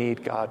actually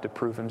need God to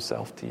prove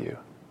Himself to you.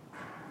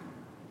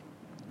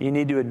 You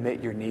need to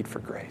admit your need for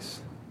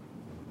grace.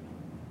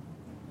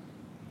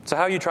 So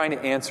how are you trying to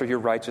answer your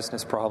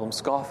righteousness problem?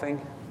 Scoffing?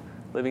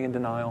 Living in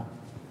denial?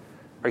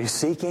 Are you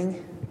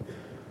seeking?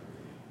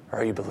 Or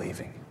are you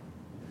believing?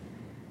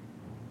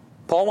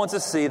 Paul wants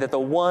us to see that the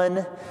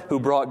one who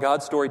brought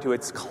God's story to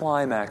its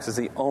climax is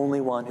the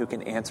only one who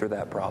can answer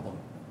that problem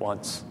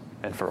once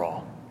and for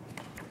all.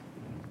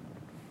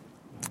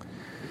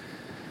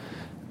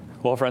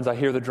 Well, friends, I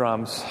hear the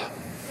drums.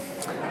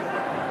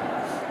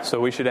 So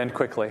we should end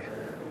quickly.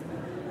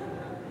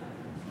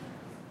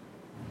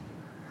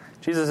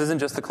 Jesus isn't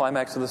just the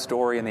climax of the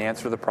story and the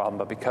answer to the problem,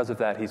 but because of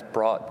that, He's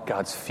brought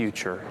God's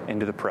future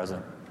into the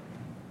present.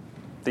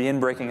 The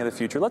inbreaking of the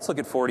future. Let's look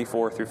at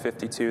 44 through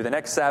 52. The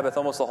next Sabbath,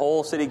 almost the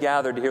whole city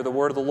gathered to hear the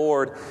word of the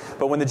Lord.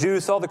 But when the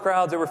Jews saw the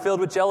crowds, they were filled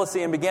with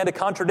jealousy and began to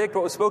contradict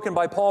what was spoken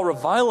by Paul,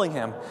 reviling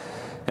him.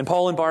 And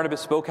Paul and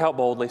Barnabas spoke out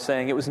boldly,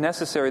 saying, "It was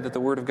necessary that the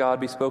word of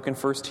God be spoken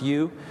first to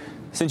you.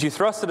 Since you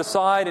thrust it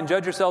aside and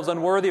judge yourselves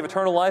unworthy of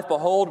eternal life,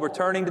 behold, we're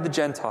turning to the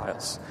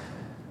Gentiles.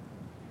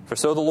 For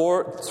so the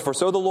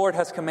Lord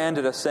has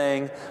commanded us,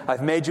 saying,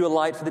 I've made you a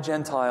light for the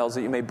Gentiles,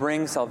 that you may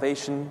bring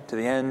salvation to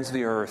the ends of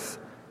the earth."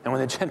 And when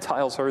the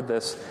Gentiles heard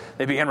this,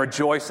 they began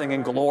rejoicing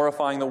and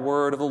glorifying the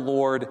word of the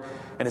Lord,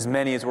 and as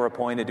many as were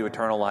appointed to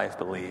eternal life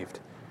believed.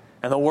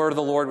 And the word of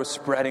the Lord was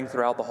spreading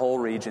throughout the whole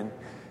region.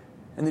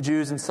 And the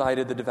Jews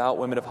incited the devout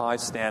women of high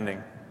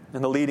standing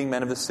and the leading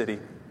men of the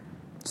city,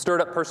 stirred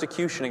up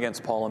persecution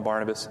against Paul and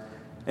Barnabas,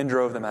 and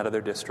drove them out of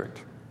their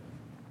district.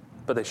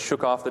 But they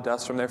shook off the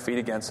dust from their feet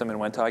against them and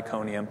went to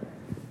Iconium,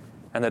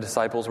 and the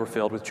disciples were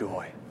filled with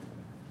joy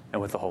and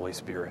with the Holy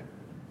Spirit.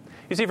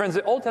 You see, friends,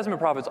 the Old Testament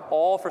prophets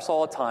all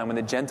foresaw a time when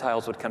the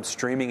Gentiles would come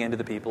streaming into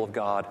the people of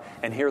God.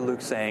 And here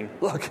Luke's saying,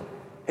 look,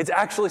 it's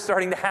actually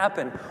starting to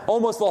happen.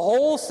 Almost the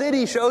whole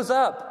city shows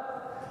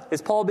up.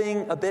 Is Luke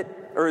being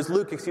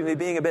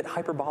a bit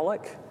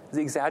hyperbolic? Is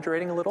he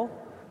exaggerating a little?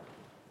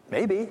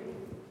 Maybe.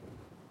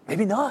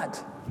 Maybe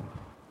not.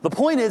 The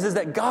point is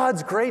that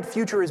God's great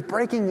future is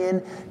breaking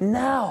in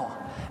now.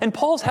 And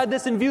Paul's had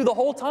this in view the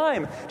whole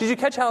time. Did you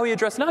catch how he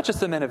addressed not just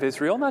the men of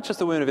Israel, not just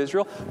the women of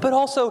Israel, but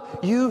also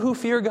you who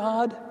fear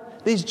God?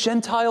 These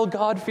Gentile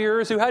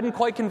God-fearers who hadn't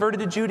quite converted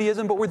to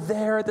Judaism but were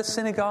there at the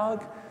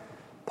synagogue.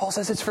 Paul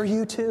says it's for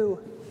you too.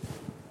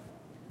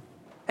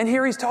 And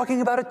here he's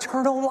talking about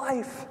eternal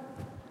life.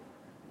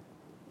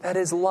 That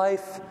is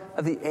life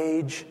of the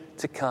age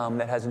to come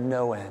that has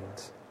no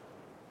end.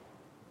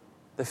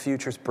 The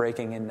future's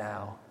breaking in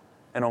now,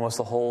 and almost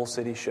the whole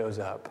city shows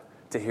up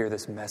to hear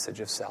this message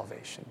of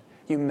salvation.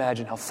 You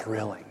imagine how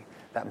thrilling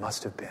that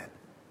must have been.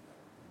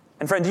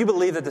 And friend, do you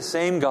believe that the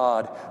same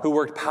God who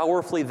worked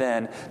powerfully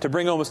then to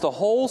bring almost the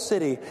whole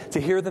city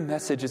to hear the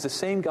message is the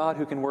same God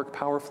who can work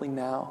powerfully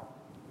now,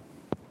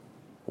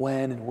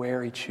 when and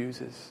where He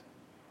chooses?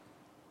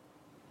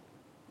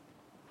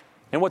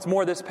 And what's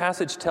more, this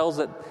passage tells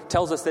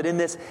us that in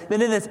this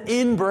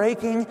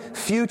in-breaking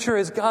future,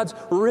 as God's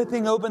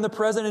ripping open the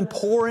present and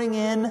pouring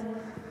in,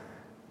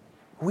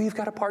 we've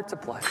got a part to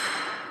play.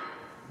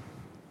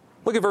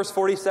 Look at verse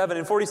 47.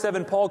 In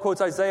 47, Paul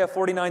quotes Isaiah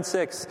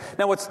 49:6.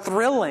 Now, what's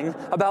thrilling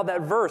about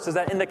that verse is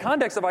that in the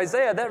context of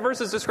Isaiah, that verse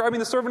is describing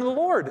the servant of the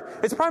Lord.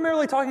 It's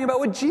primarily talking about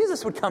what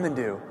Jesus would come and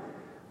do.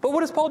 But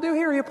what does Paul do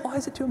here? He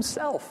applies it to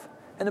himself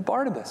and to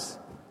Barnabas.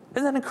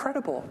 Isn't that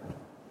incredible?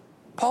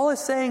 Paul is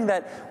saying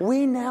that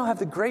we now have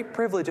the great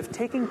privilege of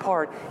taking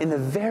part in the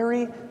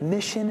very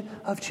mission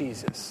of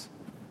Jesus,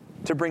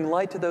 to bring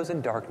light to those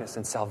in darkness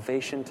and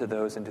salvation to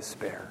those in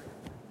despair.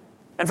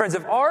 And friends,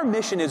 if our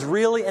mission is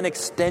really an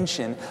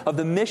extension of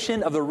the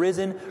mission of the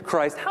risen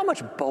Christ, how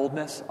much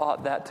boldness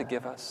ought that to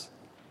give us?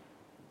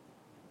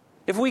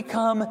 If we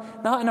come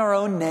not in our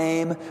own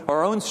name or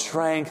our own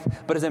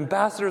strength, but as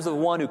ambassadors of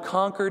one who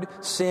conquered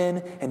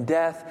sin and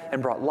death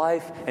and brought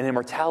life and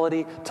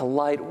immortality to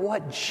light,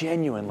 what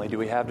genuinely do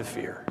we have to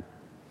fear?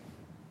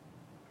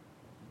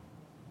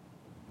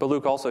 But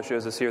Luke also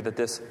shows us here that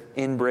this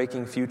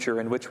in-breaking future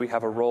in which we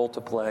have a role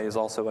to play is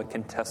also a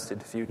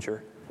contested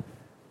future.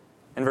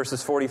 In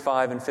verses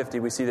 45 and 50,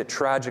 we see that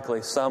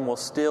tragically some will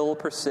still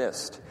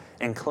persist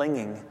in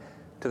clinging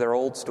to their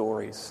old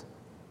stories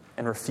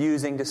and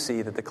refusing to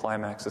see that the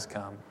climax has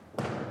come.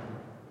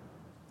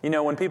 You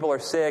know, when people are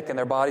sick and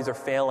their bodies are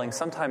failing,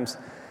 sometimes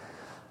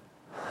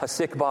a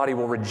sick body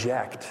will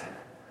reject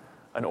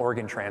an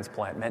organ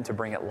transplant meant to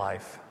bring it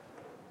life.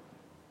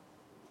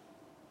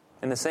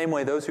 In the same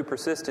way, those who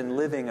persist in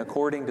living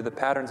according to the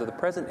patterns of the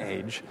present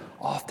age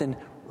often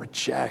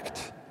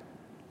reject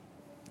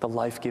the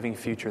life-giving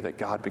future that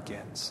God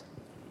begins,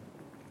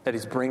 that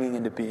He's bringing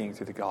into being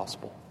through the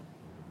gospel.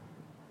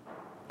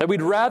 That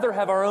we'd rather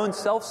have our own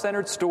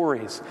self-centered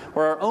stories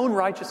where our own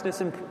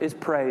righteousness is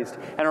praised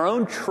and our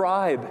own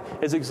tribe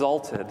is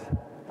exalted,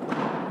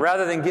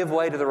 rather than give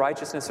way to the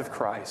righteousness of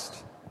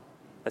Christ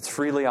that's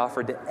freely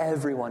offered to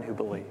everyone who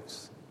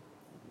believes.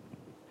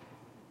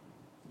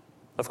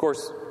 Of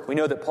course, we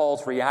know that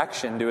Paul's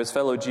reaction to his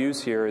fellow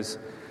Jews here is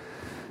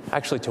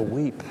actually to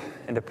weep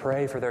and to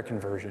pray for their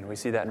conversion. We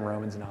see that in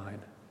Romans 9.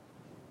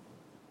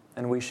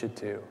 And we should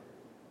too.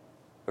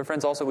 But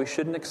friends, also we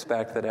shouldn't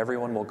expect that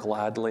everyone will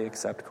gladly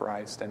accept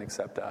Christ and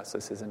accept us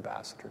as His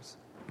ambassadors.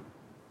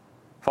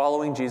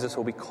 Following Jesus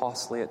will be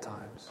costly at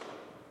times.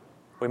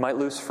 We might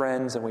lose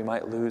friends and we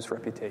might lose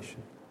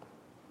reputation.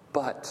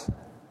 But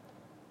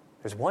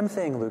there's one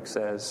thing, Luke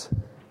says,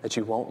 that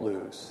you won't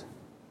lose.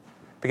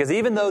 Because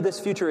even though this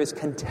future is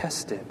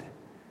contested,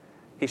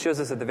 he shows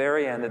us at the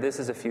very end that this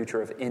is a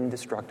future of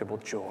indestructible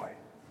joy.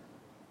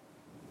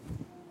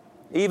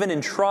 Even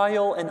in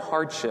trial and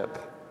hardship,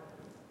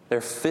 they're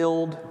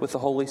filled with the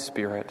Holy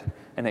Spirit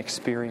and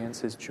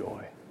experience His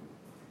joy.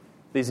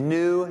 These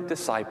new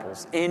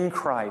disciples in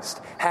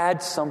Christ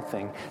had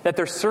something that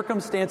their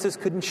circumstances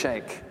couldn't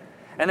shake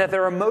and that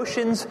their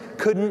emotions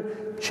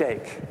couldn't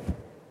shake.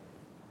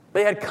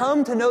 They had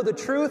come to know the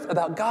truth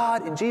about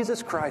God in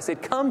Jesus Christ.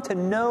 They'd come to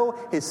know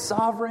His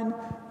sovereign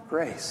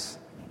grace.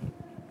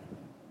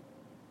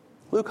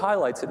 Luke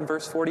highlights it in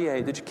verse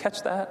 48. Did you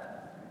catch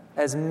that?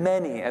 As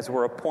many as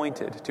were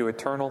appointed to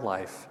eternal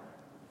life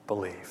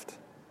believed.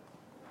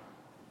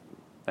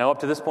 Now,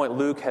 up to this point,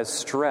 Luke has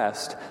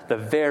stressed the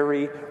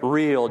very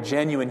real,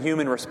 genuine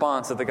human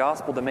response that the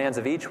gospel demands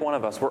of each one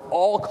of us. We're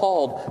all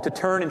called to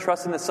turn and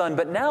trust in the Son.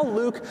 But now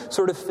Luke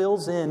sort of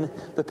fills in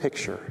the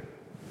picture.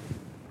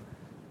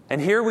 And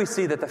here we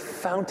see that the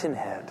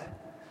fountainhead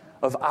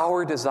of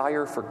our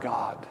desire for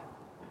God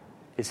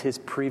is His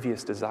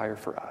previous desire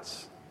for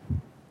us.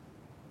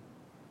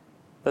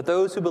 That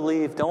those who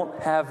believe don't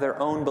have their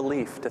own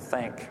belief to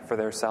thank for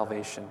their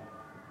salvation,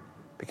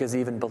 because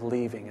even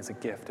believing is a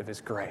gift of His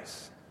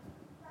grace.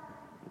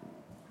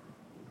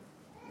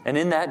 And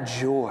in that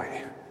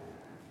joy,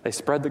 they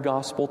spread the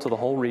gospel to the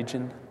whole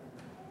region.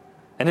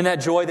 And in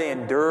that joy, they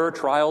endure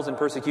trials and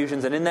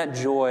persecutions. And in that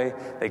joy,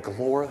 they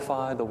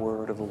glorify the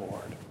word of the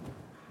Lord.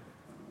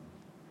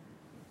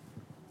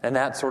 And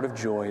that sort of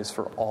joy is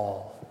for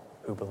all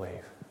who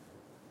believe.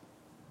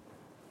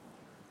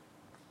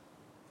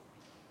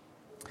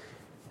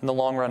 In the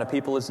long run, a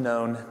people is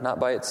known not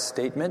by its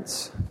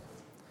statements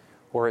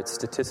or its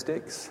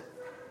statistics,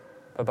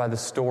 but by the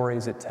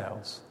stories it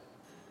tells.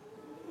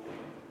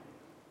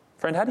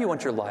 Friend, how do you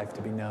want your life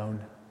to be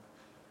known?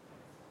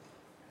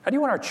 How do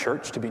you want our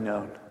church to be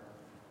known?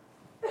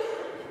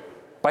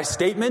 By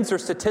statements or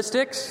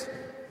statistics?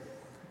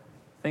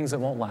 Things that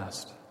won't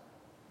last.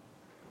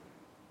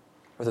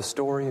 Or the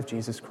story of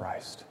Jesus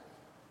Christ.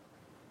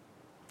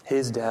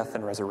 His death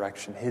and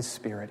resurrection, His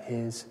Spirit,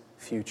 His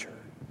future,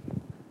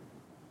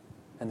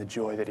 and the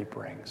joy that He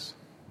brings.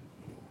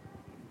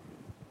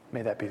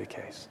 May that be the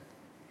case.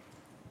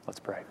 Let's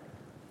pray.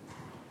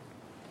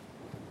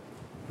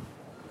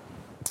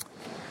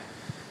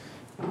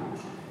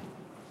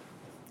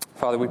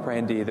 Father, we pray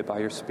indeed that by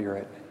your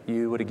Spirit,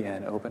 you would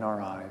again open our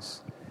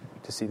eyes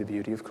to see the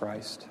beauty of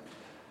Christ.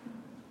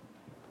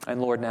 And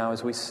Lord, now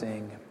as we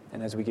sing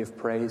and as we give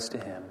praise to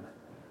Him,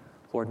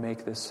 Lord,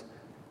 make this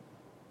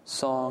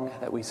song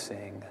that we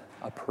sing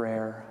a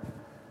prayer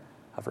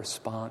of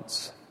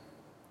response,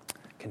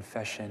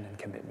 confession, and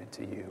commitment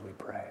to you, we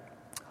pray.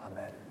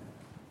 Amen.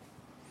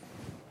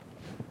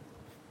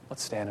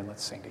 Let's stand and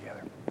let's sing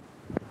together.